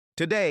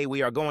Today,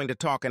 we are going to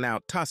talking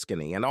out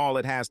Tuscany and all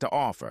it has to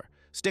offer.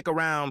 Stick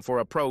around for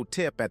a pro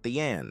tip at the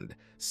end.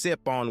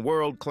 Sip on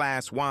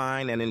world-class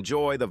wine and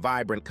enjoy the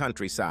vibrant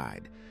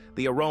countryside.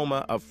 The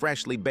aroma of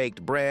freshly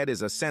baked bread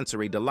is a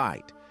sensory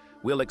delight.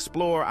 We'll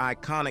explore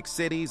iconic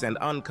cities and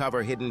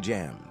uncover hidden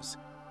gems.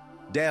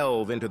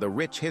 Delve into the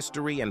rich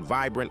history and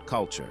vibrant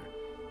culture.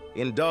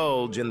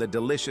 Indulge in the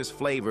delicious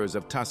flavors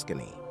of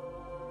Tuscany.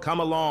 Come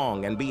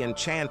along and be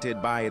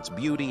enchanted by its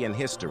beauty and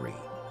history.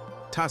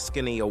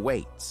 Tuscany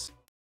awaits.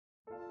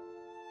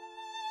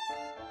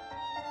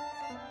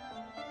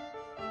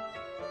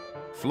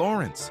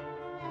 Florence.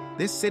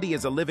 This city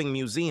is a living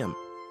museum.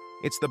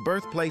 It's the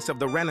birthplace of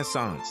the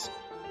Renaissance.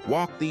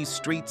 Walk these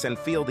streets and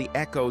feel the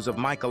echoes of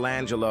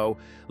Michelangelo,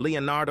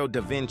 Leonardo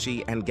da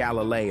Vinci, and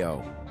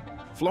Galileo.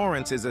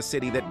 Florence is a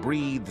city that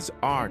breathes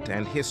art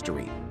and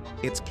history.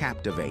 It's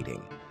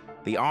captivating.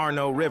 The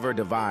Arno River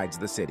divides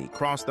the city.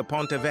 Cross the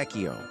Ponte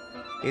Vecchio.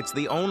 It's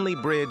the only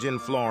bridge in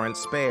Florence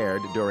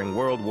spared during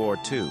World War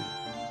II.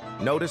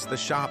 Notice the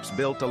shops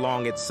built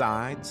along its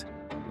sides?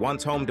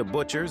 Once home to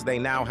butchers, they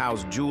now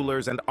house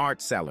jewelers and art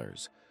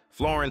sellers.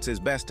 Florence is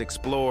best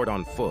explored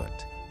on foot.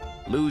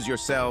 Lose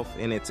yourself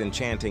in its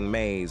enchanting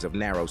maze of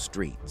narrow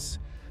streets.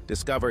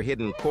 Discover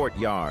hidden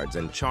courtyards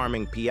and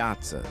charming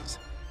piazzas.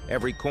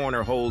 Every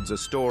corner holds a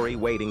story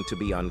waiting to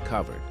be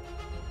uncovered.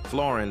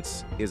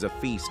 Florence is a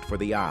feast for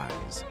the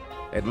eyes.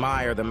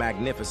 Admire the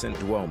magnificent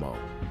Duomo.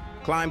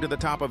 Climb to the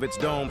top of its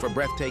dome for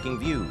breathtaking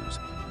views.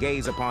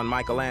 Gaze upon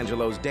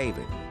Michelangelo's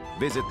David.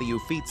 Visit the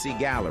Uffizi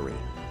Gallery.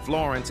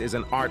 Florence is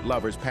an art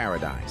lover's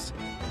paradise.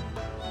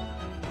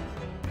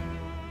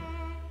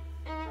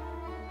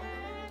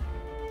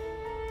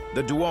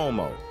 The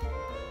Duomo,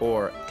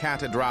 or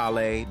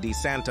Cattedrale di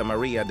Santa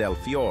Maria del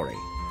Fiore,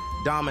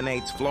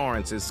 dominates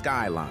Florence's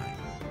skyline.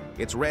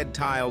 Its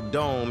red-tiled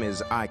dome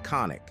is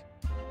iconic.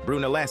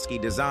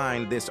 Brunelleschi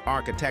designed this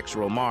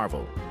architectural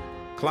marvel.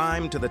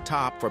 Climb to the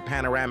top for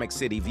panoramic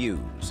city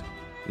views.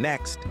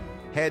 Next,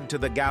 head to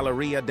the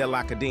Galleria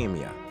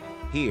dell'Accademia.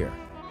 Here,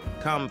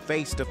 come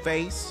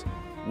face-to-face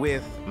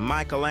with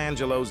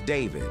Michelangelo's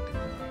David.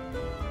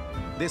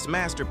 This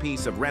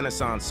masterpiece of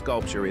Renaissance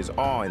sculpture is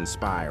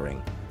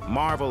awe-inspiring.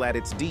 Marvel at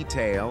its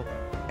detail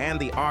and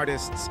the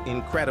artist's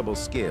incredible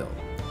skill.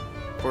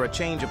 For a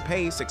change of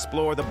pace,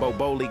 explore the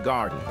Boboli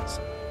Gardens.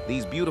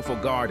 These beautiful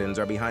gardens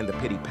are behind the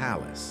Pitti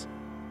Palace.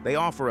 They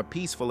offer a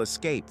peaceful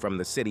escape from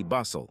the city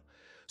bustle.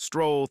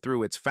 Stroll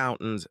through its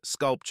fountains,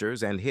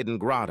 sculptures, and hidden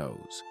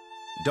grottos.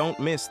 Don't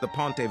miss the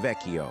Ponte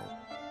Vecchio.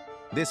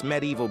 This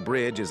medieval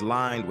bridge is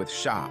lined with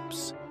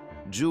shops.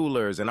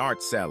 Jewelers and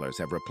art sellers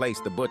have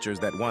replaced the butchers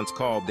that once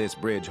called this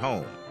bridge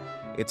home.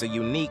 It's a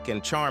unique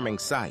and charming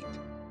sight.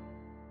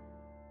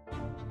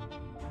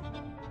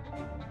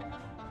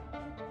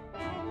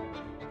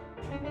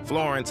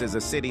 Florence is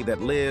a city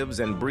that lives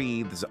and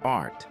breathes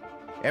art.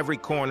 Every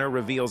corner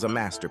reveals a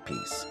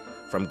masterpiece.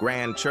 From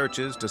grand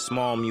churches to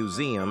small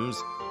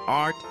museums,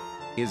 art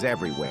is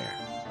everywhere.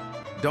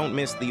 Don't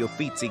miss the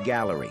Uffizi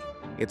Gallery.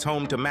 It's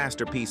home to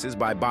masterpieces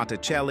by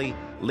Botticelli,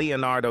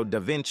 Leonardo da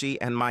Vinci,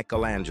 and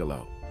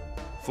Michelangelo.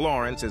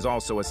 Florence is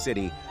also a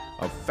city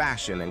of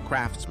fashion and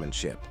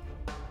craftsmanship.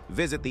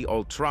 Visit the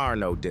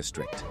Oltrarno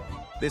district.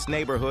 This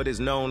neighborhood is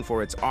known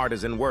for its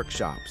artisan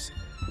workshops.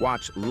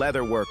 Watch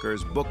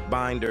leatherworkers,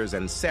 bookbinders,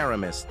 and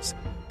ceramists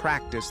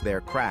practice their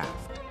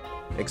craft.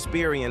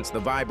 Experience the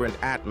vibrant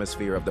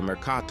atmosphere of the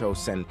Mercato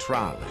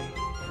Centrale.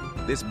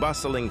 This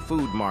bustling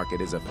food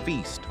market is a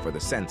feast for the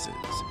senses.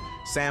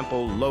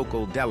 Sample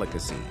local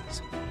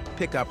delicacies.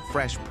 Pick up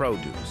fresh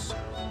produce.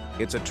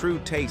 It's a true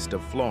taste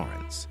of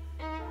Florence.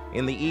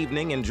 In the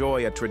evening,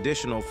 enjoy a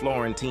traditional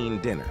Florentine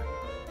dinner.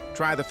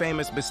 Try the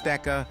famous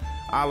bistecca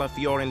alla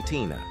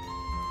Fiorentina.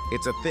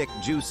 It's a thick,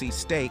 juicy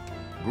steak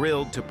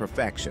grilled to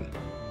perfection.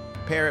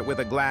 Pair it with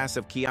a glass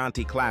of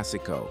Chianti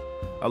Classico,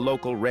 a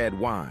local red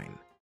wine.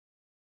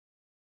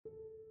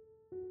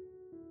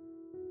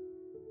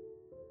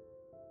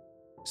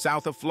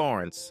 South of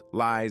Florence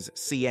lies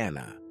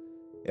Siena.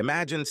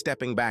 Imagine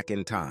stepping back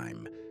in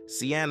time.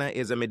 Siena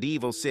is a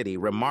medieval city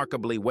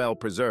remarkably well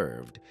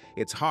preserved.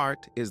 Its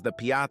heart is the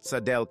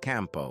Piazza del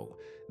Campo.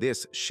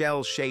 This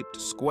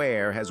shell-shaped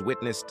square has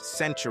witnessed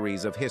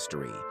centuries of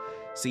history.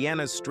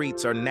 Siena's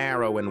streets are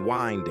narrow and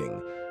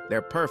winding.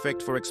 They're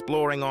perfect for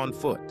exploring on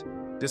foot.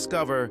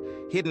 Discover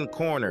hidden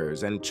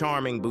corners and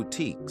charming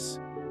boutiques.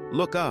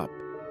 Look up.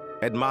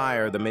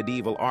 Admire the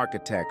medieval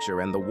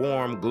architecture and the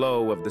warm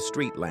glow of the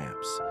street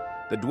lamps.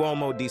 The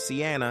Duomo di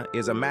Siena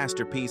is a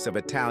masterpiece of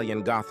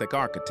Italian Gothic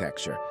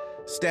architecture.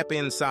 Step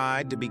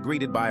inside to be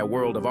greeted by a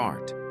world of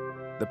art.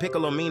 The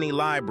Piccolomini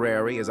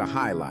Library is a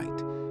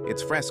highlight.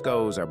 Its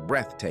frescoes are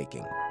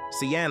breathtaking.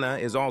 Siena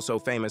is also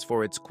famous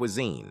for its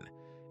cuisine.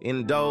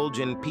 Indulge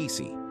in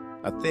pisi,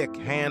 a thick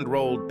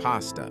hand-rolled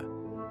pasta.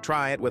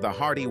 Try it with a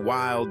hearty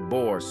wild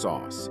boar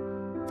sauce.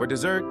 For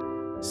dessert,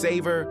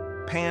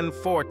 savor pan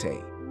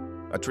forte,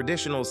 a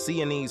traditional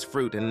Sienese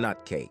fruit and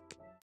nut cake.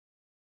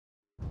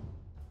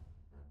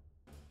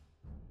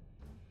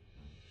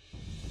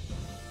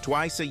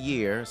 Twice a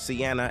year,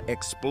 Siena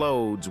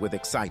explodes with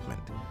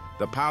excitement.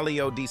 The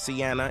Palio di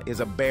Siena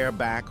is a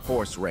bareback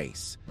horse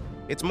race.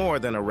 It's more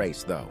than a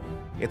race, though.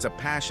 It's a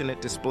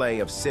passionate display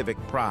of civic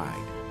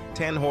pride.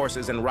 10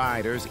 horses and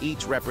riders,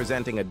 each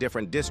representing a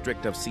different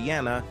district of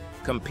Siena,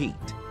 compete.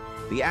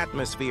 The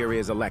atmosphere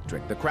is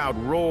electric. The crowd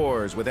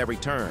roars with every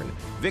turn.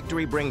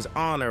 Victory brings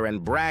honor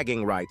and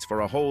bragging rights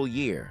for a whole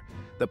year.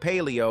 The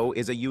Palio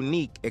is a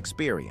unique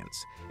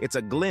experience. It's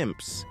a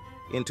glimpse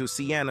into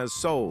Siena's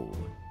soul.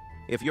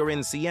 If you're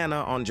in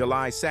Siena on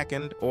July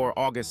 2nd or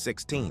August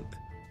 16th,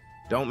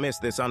 don't miss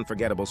this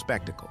unforgettable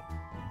spectacle.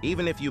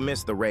 Even if you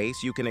miss the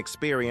race, you can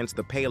experience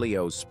the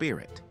Palio's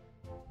spirit.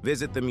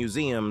 Visit the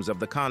museums of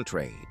the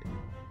Contrade.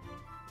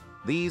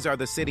 These are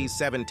the city's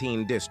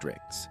 17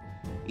 districts.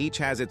 Each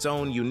has its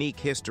own unique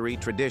history,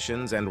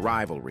 traditions, and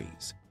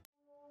rivalries.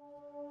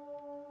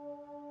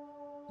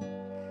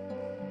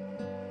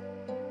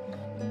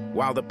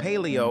 While the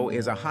Palio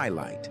is a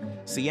highlight,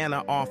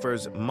 Siena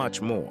offers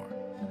much more.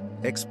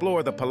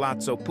 Explore the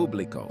Palazzo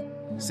Pubblico,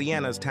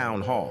 Siena's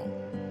town hall.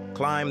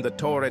 Climb the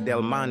Torre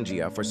del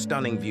Mangia for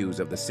stunning views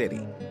of the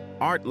city.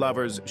 Art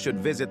lovers should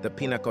visit the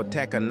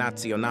Pinacoteca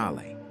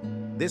Nazionale.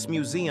 This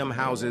museum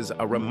houses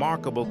a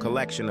remarkable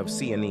collection of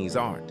Sienese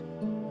art.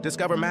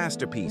 Discover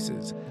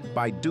masterpieces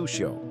by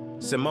Duccio,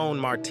 Simone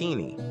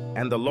Martini,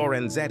 and the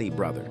Lorenzetti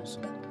brothers.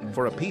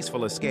 For a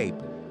peaceful escape,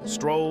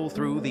 stroll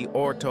through the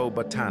Orto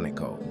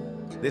Botanico.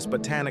 This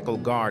botanical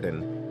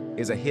garden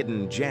is a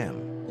hidden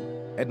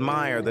gem.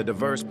 Admire the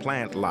diverse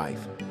plant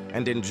life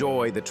and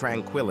enjoy the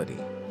tranquility.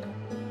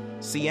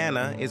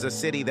 Siena is a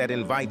city that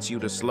invites you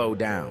to slow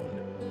down.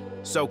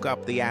 Soak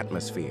up the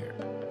atmosphere.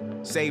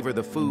 Savor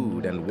the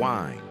food and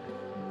wine.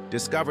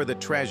 Discover the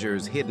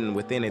treasures hidden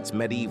within its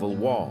medieval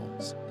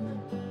walls.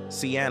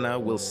 Siena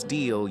will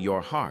steal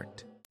your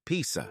heart.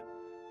 Pisa.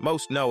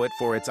 Most know it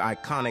for its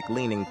iconic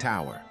Leaning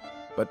Tower.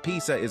 But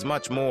Pisa is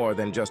much more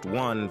than just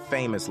one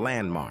famous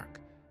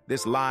landmark.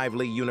 This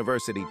lively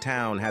university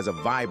town has a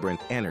vibrant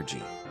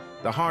energy.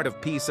 The heart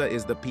of Pisa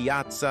is the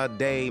Piazza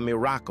dei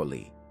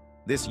Miracoli.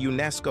 This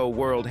UNESCO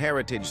World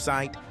Heritage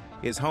Site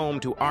is home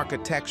to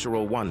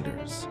architectural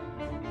wonders.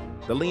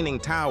 The Leaning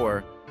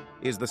Tower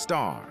is the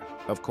star,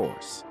 of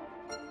course.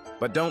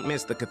 But don't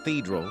miss the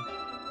cathedral,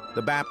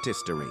 the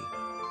baptistery,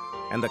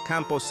 and the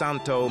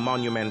Camposanto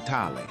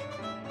Monumentale.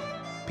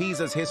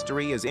 Pisa's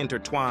history is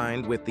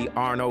intertwined with the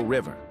Arno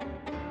River.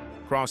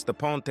 Cross the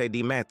Ponte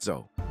di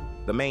Mezzo,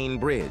 the main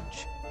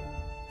bridge.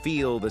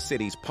 Feel the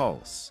city's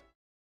pulse.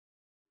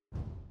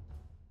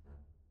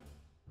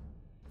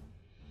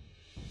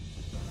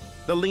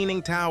 The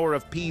Leaning Tower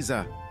of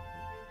Pisa.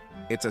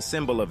 It's a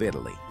symbol of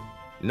Italy,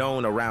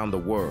 known around the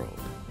world.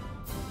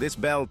 This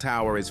bell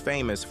tower is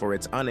famous for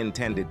its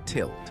unintended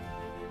tilt.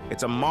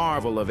 It's a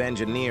marvel of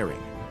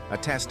engineering, a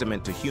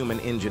testament to human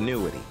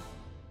ingenuity.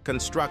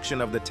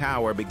 Construction of the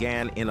tower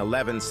began in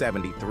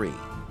 1173.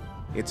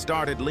 It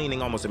started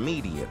leaning almost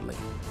immediately.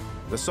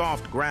 The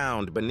soft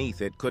ground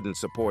beneath it couldn't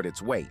support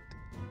its weight.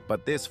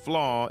 But this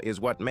flaw is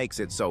what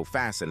makes it so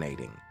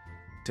fascinating.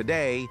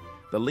 Today,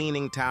 the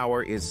Leaning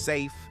Tower is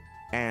safe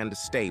and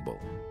stable.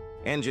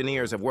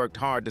 Engineers have worked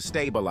hard to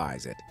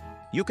stabilize it.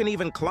 You can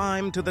even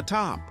climb to the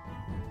top.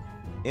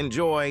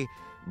 Enjoy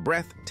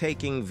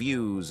breathtaking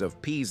views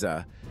of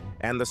Pisa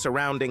and the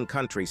surrounding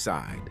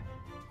countryside.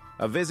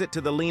 A visit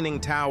to the Leaning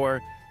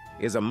Tower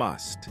is a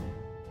must.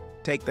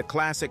 Take the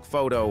classic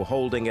photo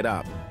holding it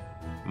up.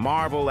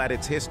 Marvel at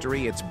its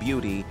history, its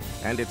beauty,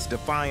 and its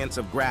defiance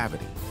of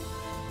gravity.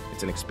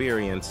 It's an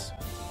experience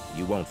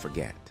you won't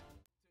forget.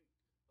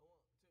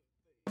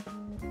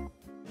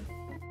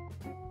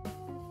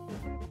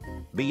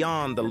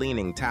 Beyond the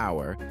Leaning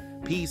Tower,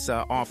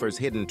 Pisa offers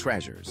hidden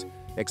treasures.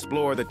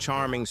 Explore the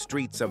charming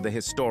streets of the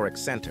historic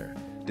center.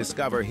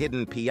 Discover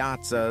hidden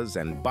piazzas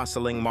and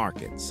bustling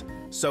markets.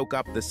 Soak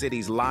up the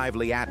city's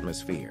lively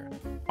atmosphere.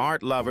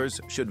 Art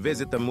lovers should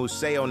visit the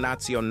Museo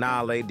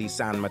Nazionale di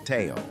San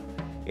Matteo.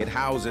 It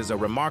houses a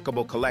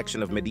remarkable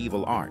collection of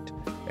medieval art.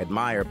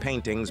 Admire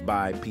paintings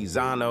by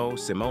Pisano,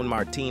 Simone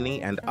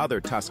Martini, and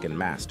other Tuscan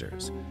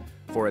masters.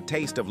 For a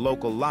taste of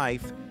local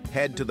life,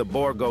 head to the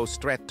Borgo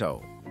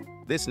Stretto.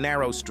 This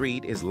narrow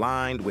street is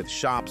lined with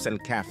shops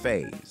and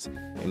cafes.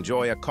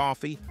 Enjoy a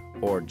coffee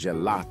or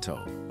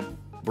gelato.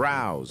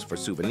 Browse for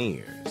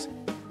souvenirs.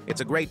 It's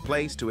a great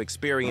place to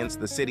experience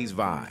the city's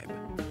vibe.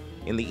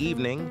 In the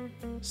evening,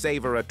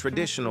 savor a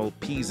traditional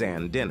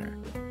Pisan dinner.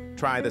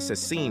 Try the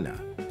cecina,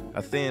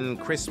 a thin,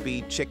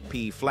 crispy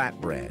chickpea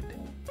flatbread.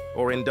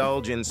 Or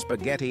indulge in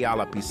spaghetti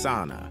alla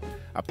pisana,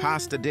 a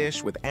pasta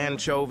dish with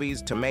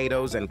anchovies,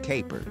 tomatoes, and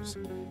capers.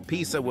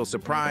 Pisa will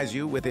surprise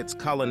you with its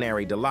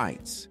culinary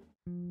delights.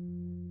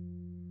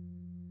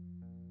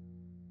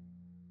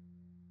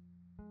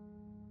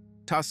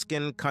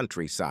 Tuscan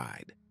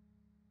countryside.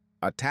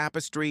 A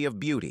tapestry of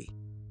beauty.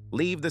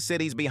 Leave the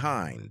cities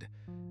behind.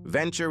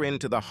 Venture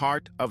into the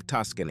heart of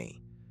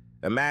Tuscany.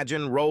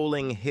 Imagine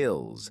rolling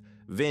hills,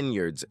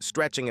 vineyards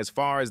stretching as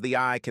far as the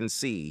eye can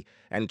see,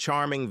 and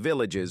charming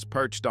villages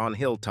perched on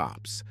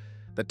hilltops.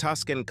 The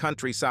Tuscan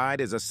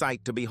countryside is a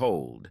sight to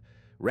behold.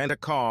 Rent a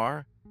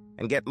car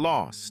and get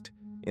lost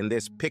in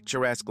this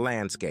picturesque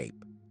landscape.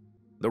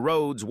 The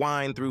roads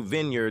wind through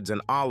vineyards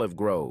and olive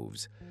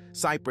groves.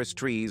 Cypress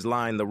trees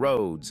line the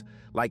roads,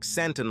 like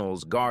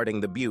sentinels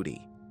guarding the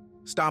beauty.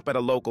 Stop at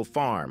a local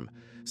farm,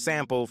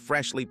 sample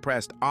freshly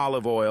pressed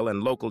olive oil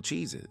and local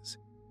cheeses.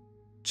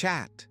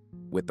 Chat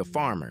with the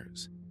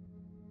farmers.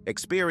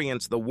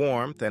 Experience the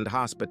warmth and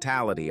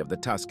hospitality of the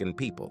Tuscan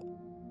people.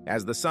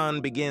 As the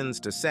sun begins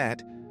to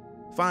set,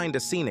 find a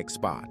scenic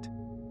spot.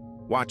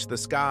 Watch the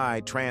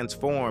sky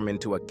transform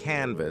into a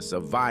canvas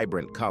of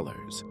vibrant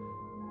colors.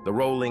 The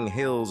rolling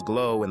hills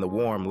glow in the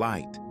warm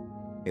light.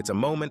 It's a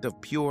moment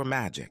of pure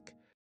magic.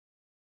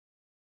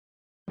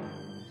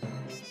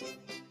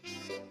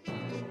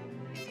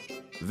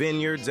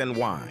 Vineyards and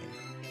wine.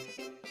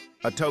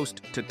 A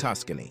toast to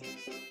Tuscany.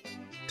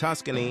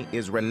 Tuscany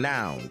is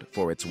renowned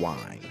for its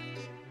wine.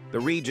 The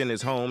region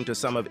is home to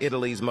some of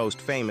Italy's most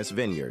famous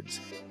vineyards.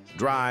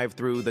 Drive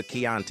through the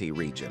Chianti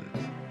region.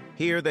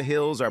 Here, the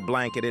hills are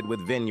blanketed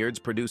with vineyards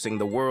producing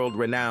the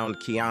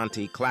world-renowned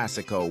Chianti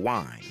Classico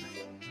wine.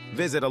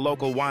 Visit a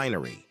local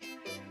winery.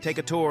 Take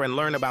a tour and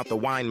learn about the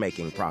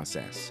winemaking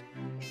process.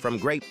 From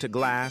grape to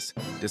glass,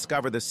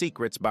 discover the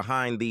secrets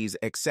behind these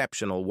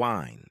exceptional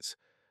wines.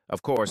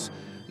 Of course,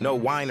 no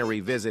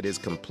winery visit is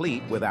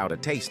complete without a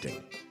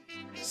tasting.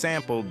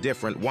 Sample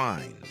different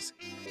wines.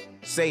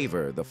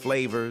 Savor the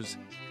flavors,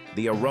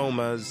 the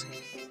aromas,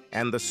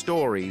 and the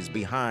stories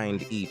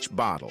behind each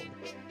bottle.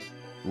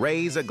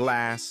 Raise a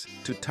glass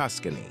to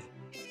Tuscany.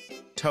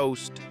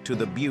 Toast to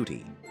the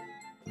beauty,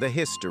 the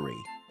history,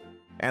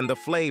 and the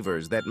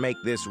flavors that make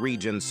this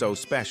region so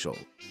special.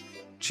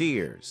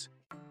 Cheers.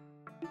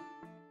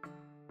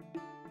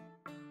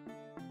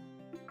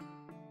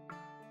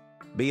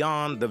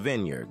 Beyond the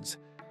vineyards,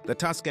 the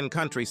Tuscan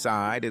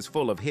countryside is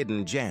full of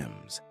hidden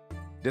gems.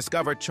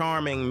 Discover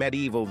charming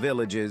medieval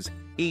villages,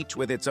 each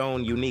with its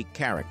own unique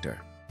character.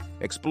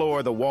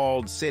 Explore the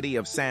walled city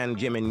of San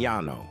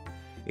Gimignano.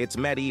 Its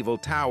medieval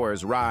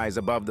towers rise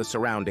above the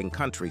surrounding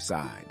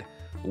countryside.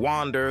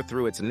 Wander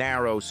through its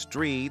narrow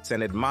streets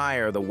and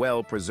admire the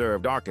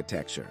well-preserved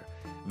architecture.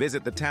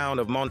 Visit the town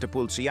of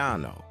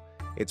Montepulciano.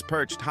 It's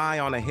perched high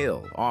on a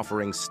hill,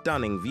 offering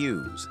stunning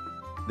views.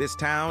 This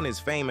town is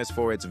famous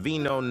for its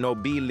Vino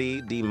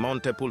Nobile di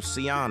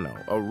Montepulciano,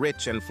 a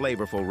rich and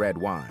flavorful red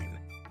wine.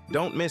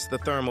 Don't miss the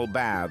thermal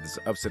baths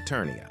of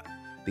Saturnia.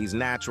 These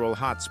natural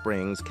hot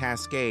springs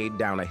cascade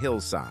down a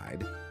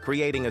hillside,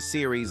 creating a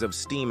series of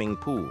steaming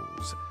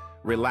pools.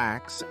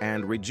 Relax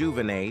and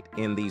rejuvenate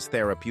in these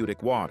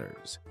therapeutic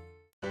waters.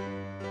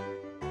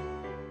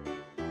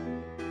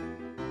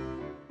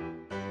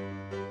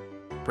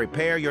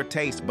 Prepare your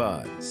taste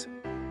buds.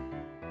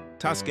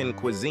 Tuscan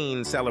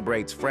cuisine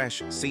celebrates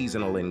fresh,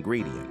 seasonal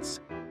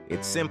ingredients.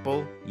 It's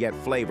simple, yet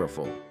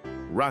flavorful,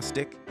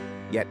 rustic,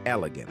 yet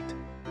elegant.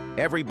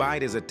 Every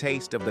bite is a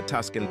taste of the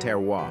Tuscan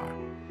terroir.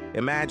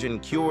 Imagine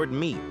cured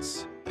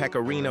meats,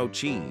 pecorino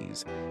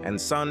cheese, and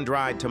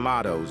sun-dried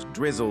tomatoes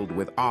drizzled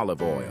with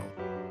olive oil.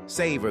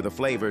 Savor the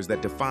flavors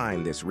that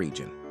define this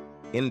region.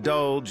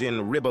 Indulge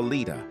in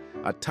ribollita,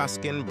 a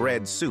Tuscan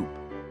bread soup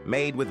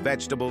made with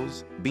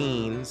vegetables,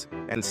 beans,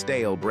 and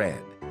stale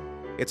bread.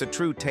 It's a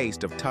true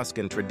taste of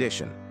Tuscan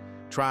tradition.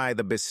 Try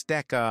the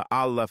bistecca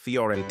alla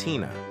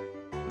fiorentina.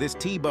 This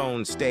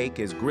T-bone steak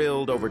is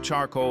grilled over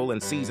charcoal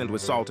and seasoned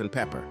with salt and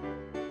pepper.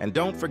 And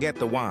don't forget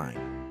the wine.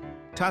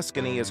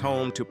 Tuscany is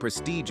home to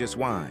prestigious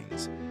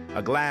wines.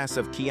 A glass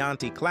of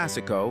Chianti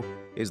Classico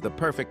is the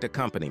perfect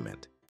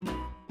accompaniment.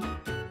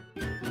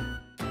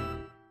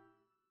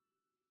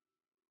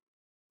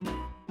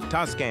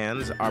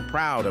 Tuscans are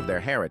proud of their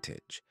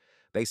heritage.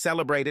 They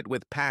celebrate it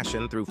with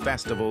passion through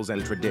festivals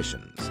and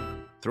traditions.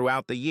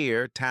 Throughout the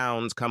year,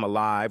 towns come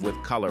alive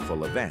with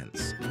colorful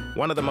events.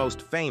 One of the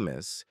most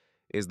famous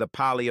is the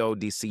Palio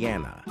di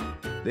Siena.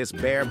 This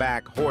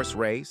bareback horse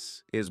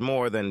race is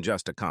more than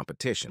just a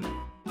competition.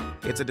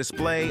 It's a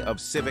display of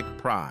civic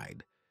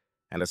pride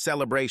and a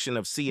celebration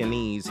of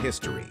Sienese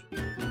history.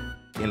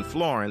 In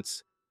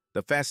Florence,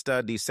 the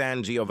Festa di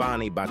San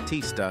Giovanni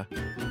Battista,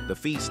 the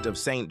Feast of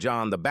St.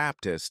 John the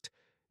Baptist,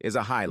 is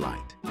a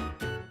highlight.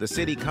 The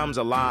city comes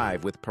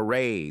alive with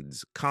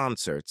parades,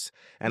 concerts,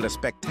 and a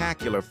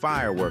spectacular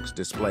fireworks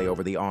display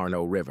over the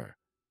Arno River.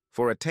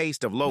 For a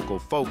taste of local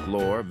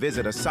folklore,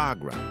 visit a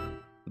sagra.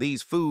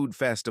 These food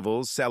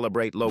festivals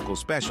celebrate local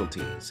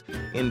specialties.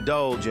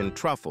 Indulge in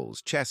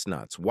truffles,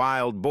 chestnuts,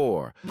 wild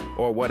boar,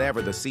 or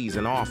whatever the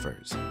season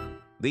offers.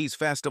 These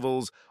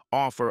festivals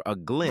offer a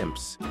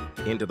glimpse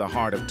into the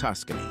heart of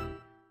Tuscany.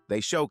 They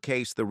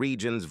showcase the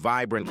region's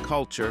vibrant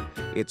culture,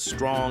 its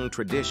strong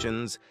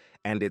traditions,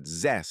 and its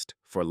zest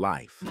for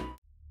life.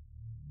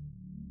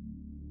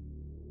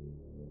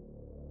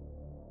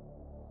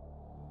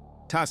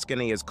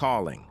 Tuscany is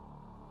calling.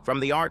 From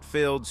the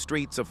art-filled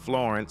streets of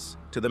Florence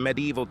to the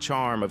medieval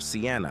charm of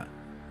Siena,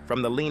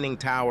 from the leaning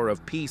tower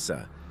of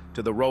Pisa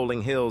to the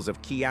rolling hills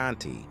of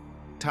Chianti,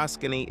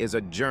 Tuscany is a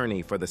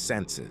journey for the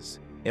senses.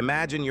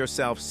 Imagine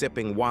yourself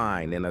sipping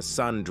wine in a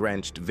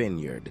sun-drenched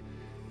vineyard.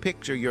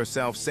 Picture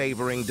yourself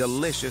savoring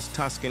delicious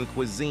Tuscan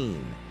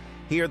cuisine,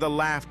 Hear the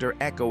laughter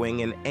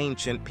echoing in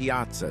ancient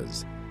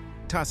piazzas.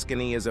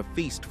 Tuscany is a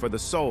feast for the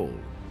soul.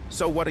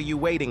 So what are you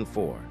waiting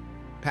for?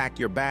 Pack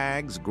your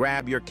bags,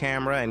 grab your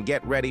camera, and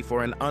get ready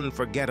for an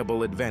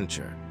unforgettable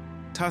adventure.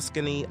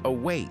 Tuscany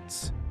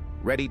awaits,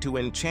 ready to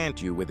enchant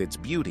you with its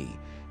beauty,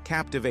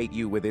 captivate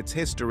you with its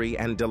history,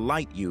 and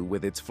delight you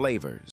with its flavors.